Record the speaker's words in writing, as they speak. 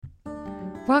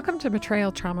Welcome to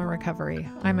Betrayal Trauma Recovery.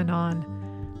 I'm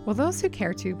Anon. Will those who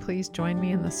care to please join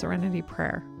me in the Serenity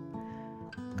Prayer?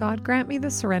 God, grant me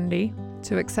the serenity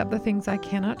to accept the things I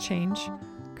cannot change,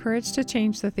 courage to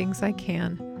change the things I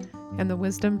can, and the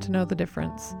wisdom to know the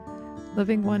difference.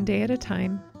 Living one day at a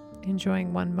time,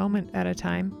 enjoying one moment at a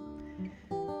time,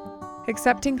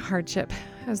 accepting hardship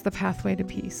as the pathway to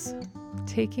peace,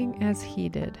 taking as He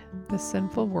did the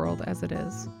sinful world as it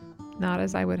is, not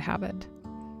as I would have it.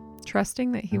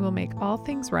 Trusting that He will make all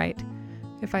things right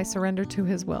if I surrender to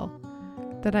His will,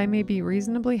 that I may be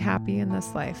reasonably happy in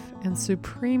this life and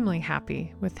supremely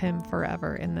happy with Him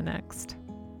forever in the next.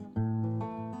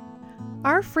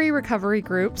 Our free recovery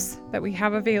groups that we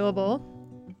have available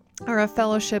are a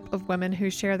fellowship of women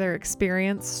who share their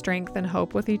experience, strength, and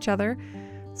hope with each other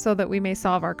so that we may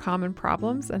solve our common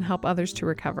problems and help others to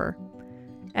recover.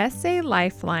 SA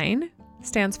Lifeline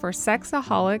stands for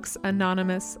Sexaholics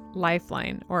Anonymous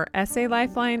Lifeline, or SA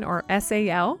Lifeline, or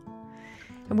SAL,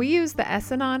 and we use the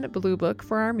S-Anon Blue Book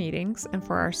for our meetings and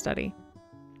for our study.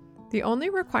 The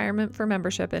only requirement for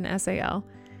membership in SAL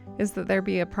is that there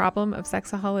be a problem of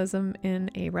sexaholism in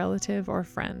a relative or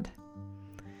friend.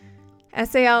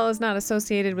 SAL is not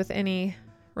associated with any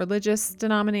religious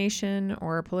denomination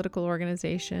or political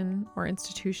organization or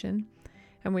institution,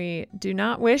 and we do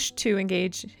not wish to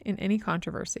engage in any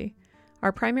controversy.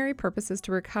 Our primary purpose is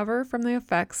to recover from the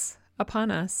effects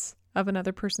upon us of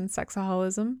another person's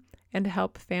sexaholism and to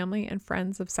help family and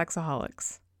friends of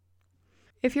sexaholics.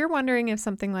 If you're wondering if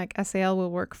something like SAL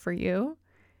will work for you,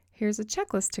 here's a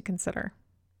checklist to consider.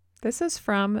 This is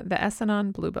from the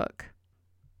S-Anon Blue Book.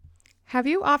 Have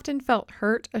you often felt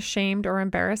hurt, ashamed, or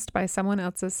embarrassed by someone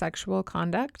else's sexual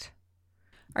conduct?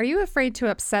 Are you afraid to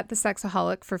upset the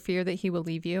sexaholic for fear that he will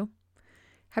leave you?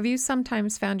 Have you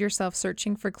sometimes found yourself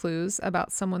searching for clues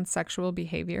about someone's sexual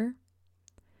behavior?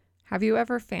 Have you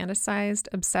ever fantasized,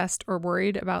 obsessed, or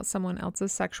worried about someone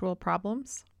else's sexual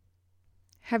problems?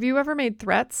 Have you ever made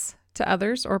threats to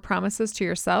others or promises to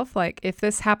yourself, like, if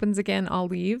this happens again, I'll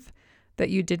leave, that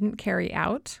you didn't carry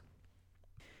out?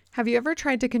 Have you ever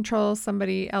tried to control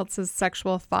somebody else's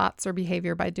sexual thoughts or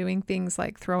behavior by doing things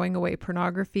like throwing away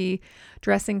pornography,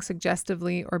 dressing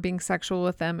suggestively, or being sexual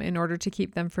with them in order to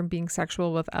keep them from being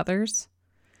sexual with others?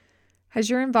 Has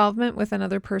your involvement with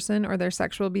another person or their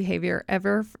sexual behavior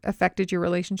ever affected your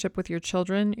relationship with your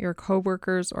children, your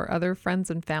coworkers, or other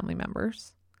friends and family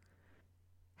members?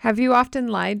 Have you often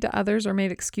lied to others or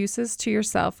made excuses to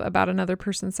yourself about another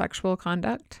person's sexual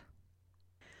conduct?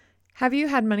 Have you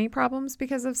had money problems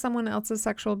because of someone else's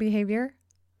sexual behavior?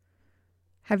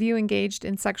 Have you engaged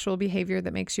in sexual behavior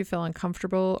that makes you feel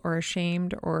uncomfortable or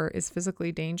ashamed or is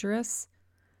physically dangerous,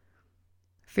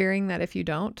 fearing that if you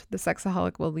don't, the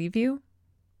sexaholic will leave you?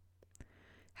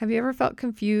 Have you ever felt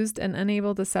confused and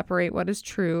unable to separate what is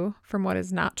true from what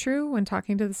is not true when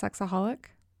talking to the sexaholic?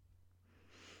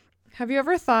 Have you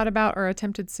ever thought about or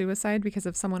attempted suicide because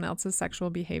of someone else's sexual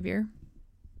behavior?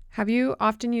 Have you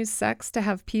often used sex to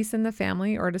have peace in the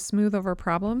family or to smooth over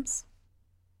problems?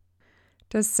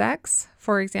 Does sex,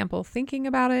 for example, thinking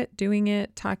about it, doing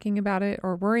it, talking about it,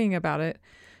 or worrying about it,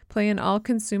 play an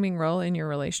all-consuming role in your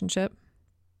relationship?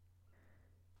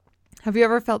 Have you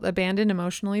ever felt abandoned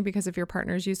emotionally because of your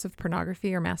partner's use of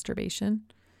pornography or masturbation?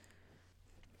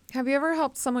 Have you ever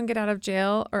helped someone get out of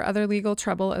jail or other legal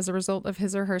trouble as a result of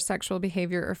his or her sexual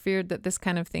behavior or feared that this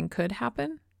kind of thing could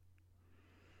happen?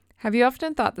 Have you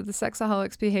often thought that the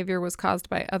sexaholic's behavior was caused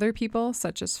by other people,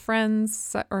 such as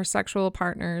friends or sexual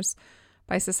partners,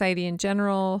 by society in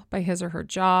general, by his or her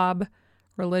job,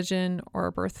 religion, or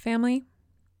birth family?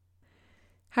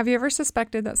 Have you ever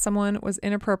suspected that someone was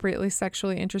inappropriately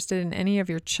sexually interested in any of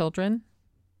your children?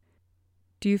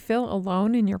 Do you feel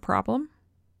alone in your problem?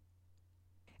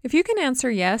 If you can answer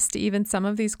yes to even some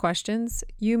of these questions,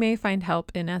 you may find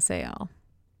help in SAL.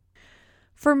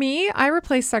 For me, I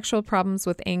replace sexual problems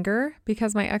with anger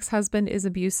because my ex-husband is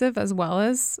abusive as well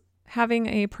as having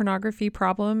a pornography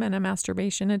problem and a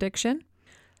masturbation addiction.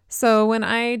 So when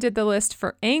I did the list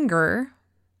for anger,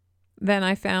 then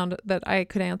I found that I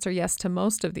could answer yes to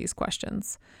most of these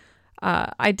questions.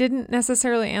 I didn't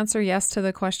necessarily answer yes to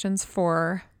the questions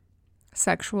for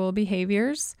sexual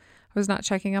behaviors. I was not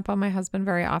checking up on my husband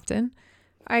very often.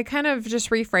 I kind of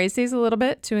just rephrased these a little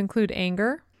bit to include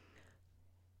anger.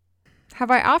 Have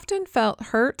I often felt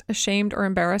hurt, ashamed, or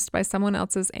embarrassed by someone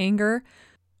else's anger?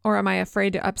 Or am I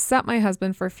afraid to upset my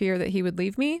husband for fear that he would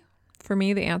leave me? For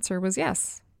me, the answer was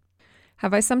yes.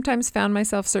 Have I sometimes found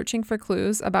myself searching for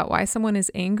clues about why someone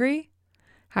is angry?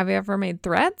 Have I ever made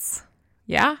threats?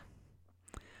 Yeah.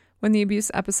 When the abuse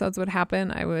episodes would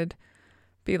happen, I would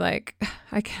be like,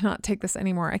 I cannot take this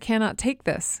anymore. I cannot take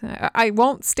this. I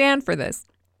won't stand for this.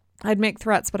 I'd make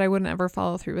threats, but I wouldn't ever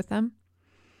follow through with them.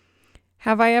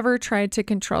 Have I ever tried to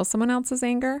control someone else's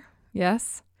anger?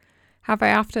 Yes. Have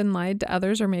I often lied to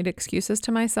others or made excuses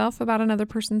to myself about another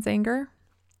person's anger?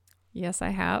 Yes, I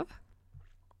have.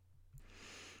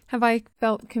 Have I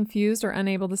felt confused or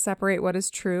unable to separate what is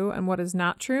true and what is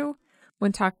not true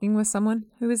when talking with someone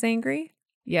who is angry?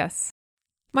 Yes.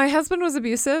 My husband was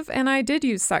abusive, and I did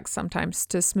use sex sometimes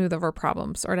to smooth over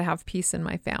problems or to have peace in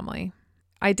my family.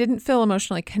 I didn't feel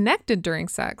emotionally connected during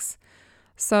sex.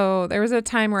 So there was a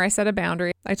time where I set a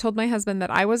boundary. I told my husband that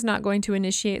I was not going to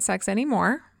initiate sex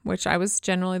anymore, which I was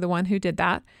generally the one who did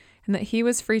that, and that he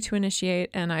was free to initiate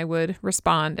and I would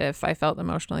respond if I felt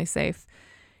emotionally safe.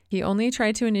 He only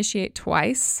tried to initiate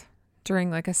twice during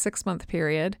like a 6-month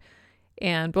period,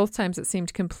 and both times it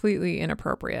seemed completely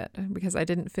inappropriate because I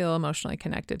didn't feel emotionally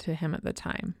connected to him at the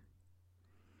time.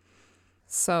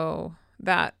 So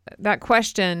that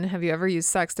question, have you ever used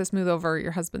sex to smooth over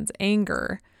your husband's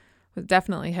anger, was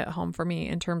definitely hit home for me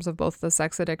in terms of both the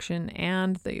sex addiction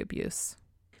and the abuse.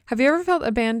 Have you ever felt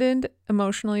abandoned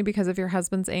emotionally because of your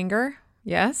husband's anger?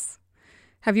 Yes.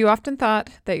 Have you often thought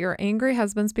that your angry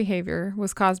husband's behavior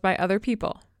was caused by other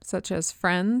people, such as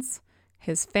friends,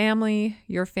 his family,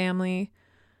 your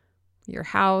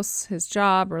house, his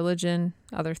job, religion,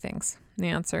 other things? And the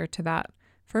answer to that,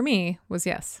 for me, was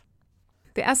yes.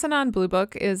 The Es-Anon Blue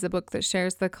Book is a book that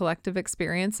shares the collective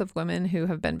experience of women who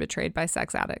have been betrayed by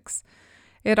sex addicts.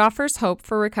 It offers hope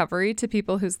for recovery to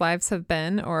people whose lives have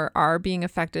been or are being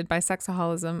affected by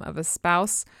sexaholism of a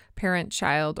spouse, parent,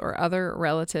 child, or other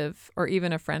relative, or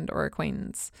even a friend or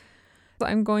acquaintance. So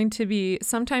I'm going to be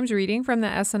sometimes reading from the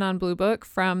Es-Anon Blue Book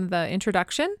from the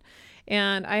introduction,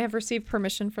 and I have received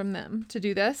permission from them to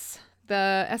do this.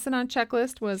 The Es-Anon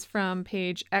checklist was from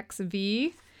page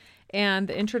XV, and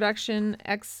the introduction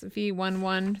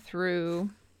XV11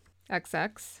 through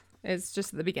XX is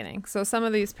just at the beginning. So some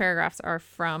of these paragraphs are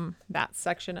from that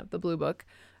section of the Blue Book.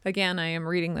 Again, I am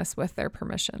reading this with their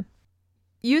permission.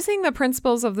 Using the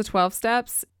principles of the 12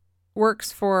 steps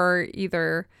works for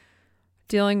either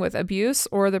dealing with abuse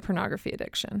or the pornography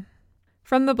addiction.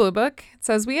 From the Blue Book, it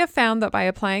says, we have found that by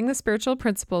applying the spiritual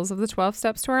principles of the 12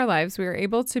 steps to our lives, we are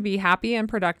able to be happy and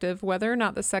productive whether or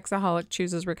not the sexaholic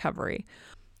chooses recovery.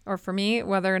 Or for me,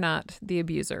 whether or not the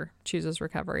abuser chooses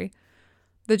recovery.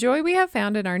 The joy we have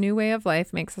found in our new way of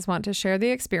life makes us want to share the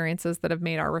experiences that have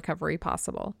made our recovery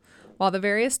possible. While the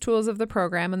various tools of the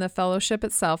program and the fellowship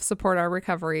itself support our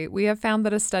recovery, we have found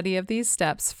that a study of these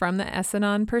steps from the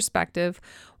Es-Anon perspective,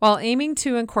 while aiming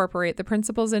to incorporate the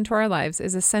principles into our lives,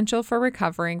 is essential for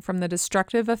recovering from the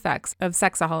destructive effects of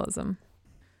sexaholism.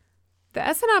 The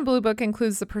Es-Anon Blue Book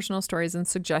includes the personal stories and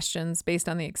suggestions based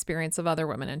on the experience of other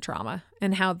women in trauma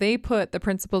and how they put the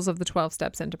principles of the 12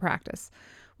 steps into practice.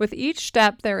 With each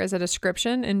step, there is a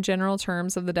description in general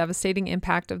terms of the devastating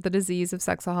impact of the disease of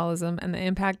sexaholism and the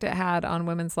impact it had on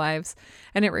women's lives,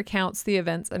 and it recounts the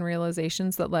events and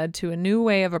realizations that led to a new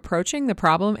way of approaching the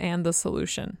problem and the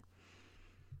solution.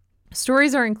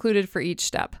 Stories are included for each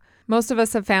step. Most of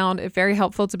us have found it very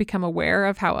helpful to become aware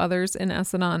of how others in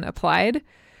Es-Anon applied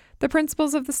the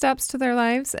principles of the steps to their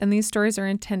lives, and these stories are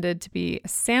intended to be a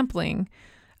sampling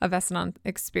of Es-Anon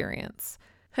experience.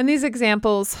 And these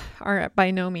examples are by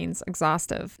no means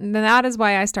exhaustive. And that is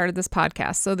why I started this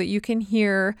podcast, so that you can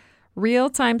hear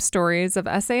real-time stories of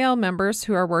SAL members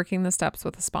who are working the steps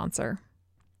with a sponsor.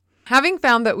 Having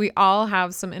found that we all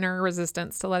have some inner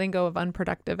resistance to letting go of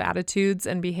unproductive attitudes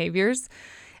and behaviors,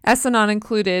 Es-Anon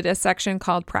included a section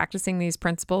called Practicing These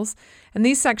Principles, and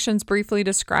these sections briefly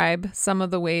describe some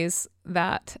of the ways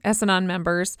that Es-Anon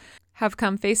members have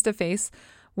come face-to-face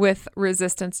with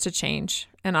resistance to change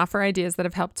and offer ideas that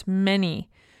have helped many,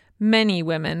 many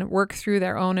women work through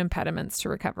their own impediments to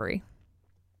recovery.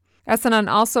 Es-Anon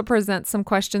also presents some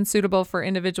questions suitable for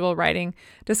individual writing,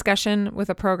 discussion with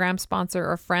a program sponsor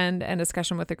or friend, and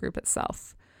discussion with the group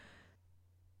itself.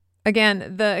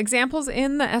 Again, the examples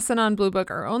in the Es-Anon Blue Book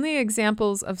are only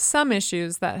examples of some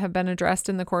issues that have been addressed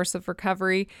in the course of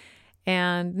recovery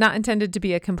and not intended to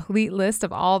be a complete list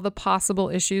of all the possible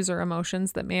issues or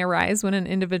emotions that may arise when an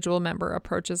individual member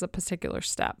approaches a particular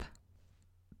step.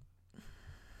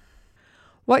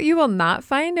 What you will not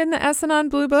find in the Es-Anon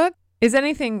Blue Book is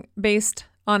anything based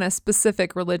on a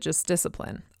specific religious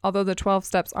discipline, although the 12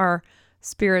 steps are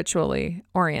spiritually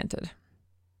oriented.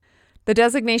 The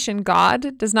designation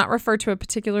God does not refer to a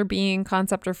particular being,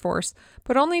 concept, or force,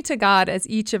 but only to God as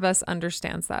each of us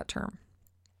understands that term.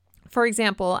 For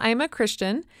example, I am a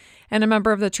Christian and a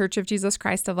member of the Church of Jesus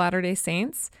Christ of Latter-day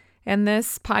Saints, and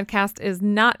this podcast is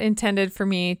not intended for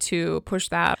me to push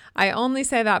that. I only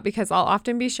say that because I'll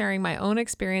often be sharing my own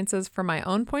experiences from my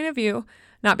own point of view,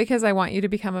 not because I want you to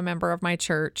become a member of my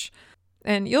church.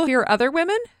 And you'll hear other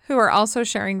women who are also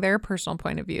sharing their personal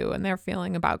point of view and their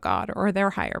feeling about God or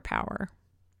their higher power.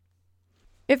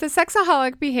 If the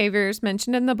sexaholic behaviors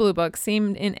mentioned in the Blue Book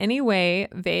seem in any way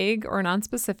vague or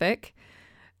nonspecific,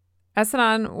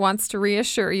 Es-Anon wants to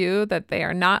reassure you that they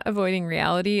are not avoiding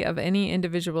reality of any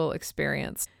individual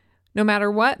experience. No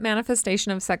matter what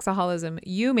manifestation of sexaholism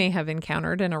you may have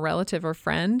encountered in a relative or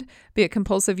friend, be it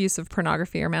compulsive use of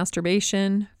pornography or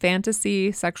masturbation,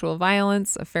 fantasy, sexual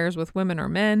violence, affairs with women or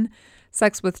men,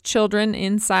 sex with children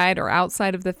inside or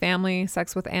outside of the family,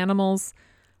 sex with animals,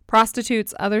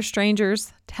 prostitutes, other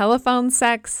strangers, telephone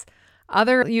sex,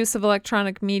 other use of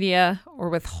electronic media, or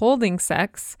withholding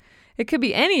sex, it could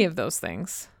be any of those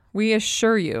things. We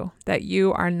assure you that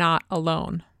you are not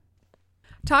alone.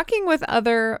 Talking with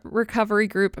other recovery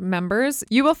group members,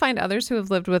 you will find others who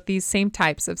have lived with these same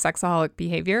types of sexaholic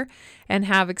behavior and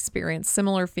have experienced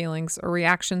similar feelings or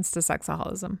reactions to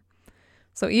sexaholism.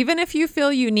 So even if you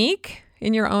feel unique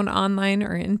in your own online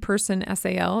or in-person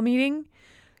SAL meeting,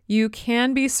 you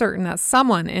can be certain that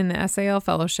someone in the SAL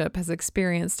fellowship has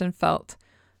experienced and felt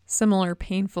similar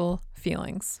painful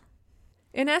feelings.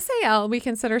 In SAL, we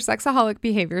consider sexaholic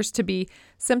behaviors to be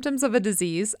symptoms of a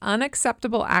disease,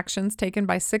 unacceptable actions taken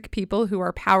by sick people who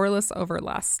are powerless over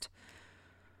lust.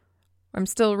 I'm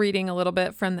still reading a little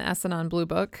bit from the Es-Anon Blue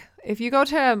Book. If you go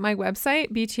to my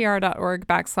website,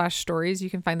 btr.org/stories, you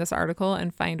can find this article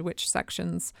and find which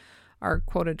sections are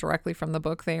quoted directly from the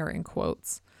book. They are in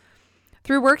quotes.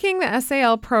 Through working the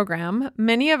SAL program,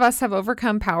 many of us have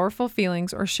overcome powerful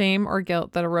feelings or shame or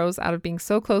guilt that arose out of being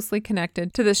so closely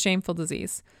connected to this shameful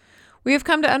disease. We have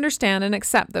come to understand and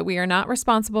accept that we are not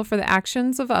responsible for the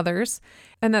actions of others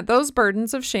and that those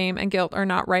burdens of shame and guilt are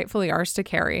not rightfully ours to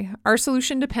carry. Our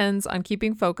solution depends on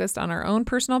keeping focused on our own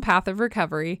personal path of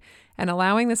recovery and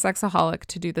allowing the sexaholic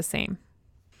to do the same.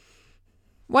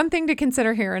 One thing to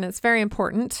consider here, and it's very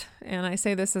important, and I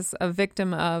say this as a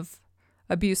victim of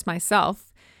abuse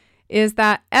myself, is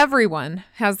that everyone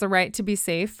has the right to be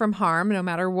safe from harm no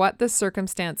matter what the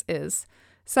circumstance is.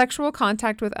 Sexual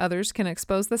contact with others can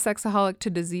expose the sexaholic to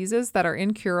diseases that are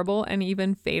incurable and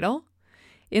even fatal.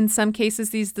 In some cases,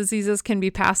 these diseases can be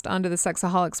passed on to the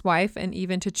sexaholic's wife and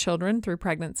even to children through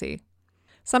pregnancy.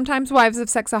 Sometimes wives of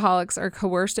sexaholics are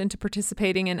coerced into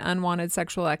participating in unwanted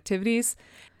sexual activities,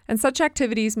 and such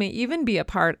activities may even be a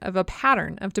part of a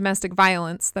pattern of domestic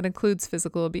violence that includes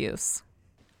physical abuse.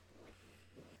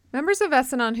 Members of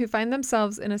Es-Anon who find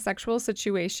themselves in a sexual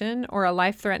situation or a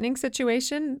life-threatening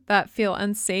situation that feel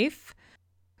unsafe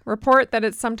report that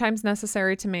it's sometimes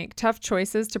necessary to make tough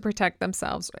choices to protect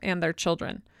themselves and their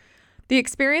children. The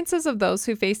experiences of those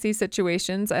who face these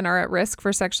situations and are at risk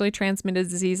for sexually transmitted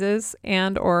diseases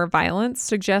and/or violence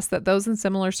suggest that those in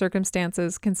similar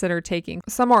circumstances consider taking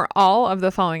some or all of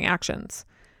the following actions.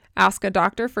 Ask a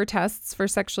doctor for tests for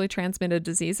sexually transmitted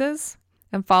diseases,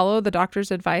 and follow the doctor's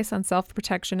advice on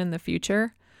self-protection in the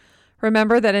future.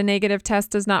 Remember that a negative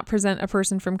test does not prevent a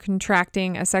person from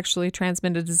contracting a sexually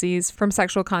transmitted disease from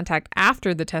sexual contact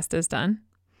after the test is done.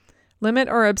 Limit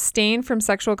or abstain from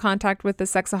sexual contact with the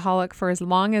sexaholic for as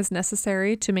long as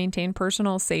necessary to maintain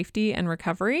personal safety and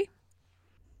recovery.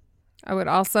 I would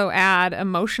also add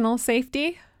emotional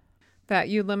safety, that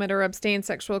you limit or abstain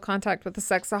sexual contact with the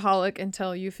sexaholic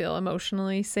until you feel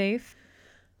emotionally safe.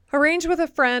 Arrange with a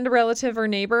friend, relative, or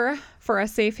neighbor for a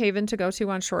safe haven to go to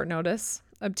on short notice.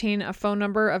 Obtain a phone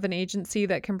number of an agency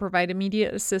that can provide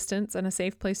immediate assistance and a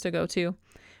safe place to go to.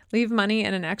 Leave money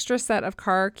and an extra set of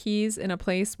car keys in a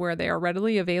place where they are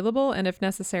readily available, and if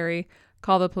necessary,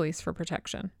 call the police for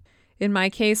protection. In my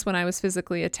case, when I was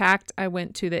physically attacked, I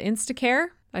went to the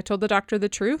Instacare. I told the doctor the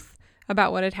truth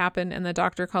about what had happened, and the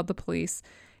doctor called the police.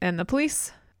 And the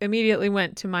police immediately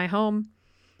went to my home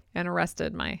and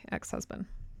arrested my ex-husband.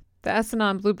 The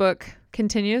Es-Anon Blue Book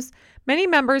continues. Many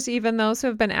members, even those who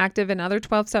have been active in other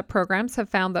 12-step programs, have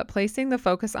found that placing the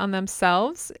focus on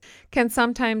themselves can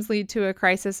sometimes lead to a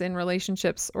crisis in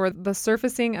relationships or the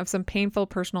surfacing of some painful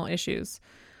personal issues.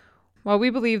 While we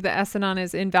believe that Es-Anon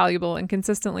is invaluable and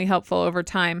consistently helpful over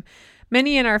time,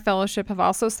 many in our fellowship have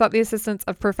also sought the assistance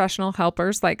of professional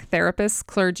helpers like therapists,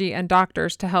 clergy, and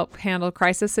doctors to help handle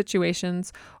crisis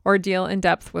situations or deal in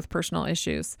depth with personal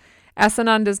issues.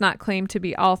 Es-Anon does not claim to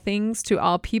be all things to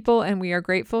all people, and we are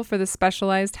grateful for the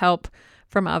specialized help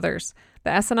from others.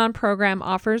 The Es-Anon program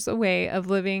offers a way of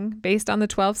living based on the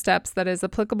 12 steps that is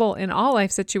applicable in all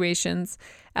life situations,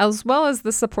 as well as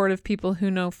the support of people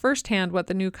who know firsthand what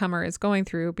the newcomer is going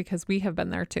through, because we have been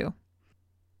there too.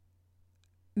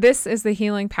 This is the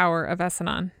healing power of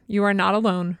Es-Anon. You are not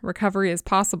alone. Recovery is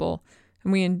possible,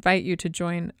 and we invite you to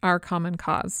join our common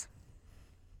cause.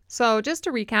 So just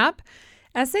to recap,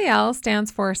 SAL stands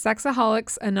for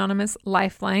Sexaholics Anonymous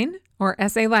Lifeline, or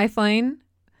SA Lifeline.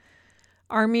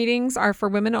 Our meetings are for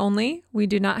women only. We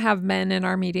do not have men in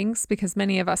our meetings because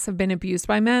many of us have been abused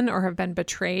by men or have been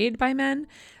betrayed by men.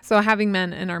 So having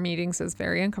men in our meetings is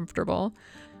very uncomfortable.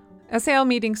 SAL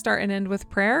meetings start and end with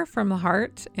prayer from the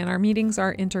heart, and our meetings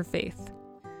are interfaith.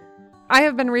 I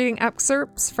have been reading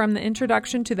excerpts from the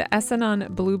introduction to the S-Anon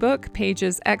Blue Book,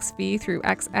 pages XV through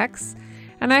XX,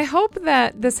 and I hope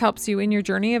that this helps you in your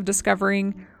journey of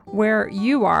discovering where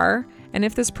you are and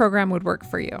if this program would work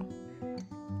for you.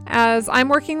 As I'm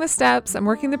working the steps, I'm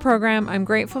working the program, I'm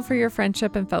grateful for your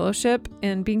friendship and fellowship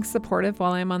and being supportive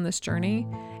while I'm on this journey.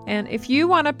 And if you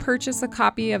want to purchase a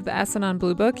copy of the S-Anon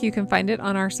Blue Book, you can find it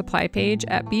on our supply page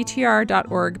at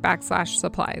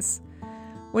btr.org/supplies.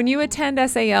 When you attend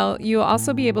SAL, you'll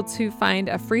also be able to find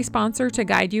a free sponsor to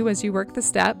guide you as you work the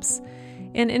steps.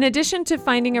 And in addition to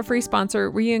finding a free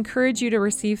sponsor, we encourage you to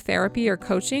receive therapy or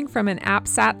coaching from an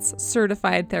APSATS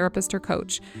certified therapist or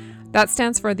coach. That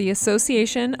stands for the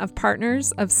Association of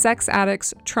Partners of Sex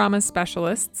Addicts Trauma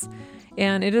Specialists,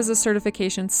 and it is a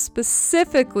certification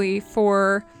specifically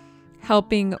for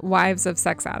helping wives of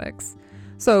sex addicts.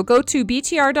 So go to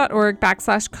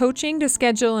btr.org/coaching to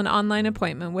schedule an online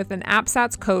appointment with an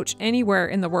APSATS coach anywhere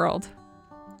in the world.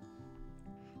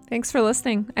 Thanks for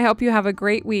listening. I hope you have a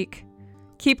great week.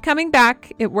 Keep coming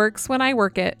back. It works when I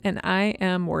work it, and I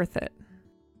am worth it.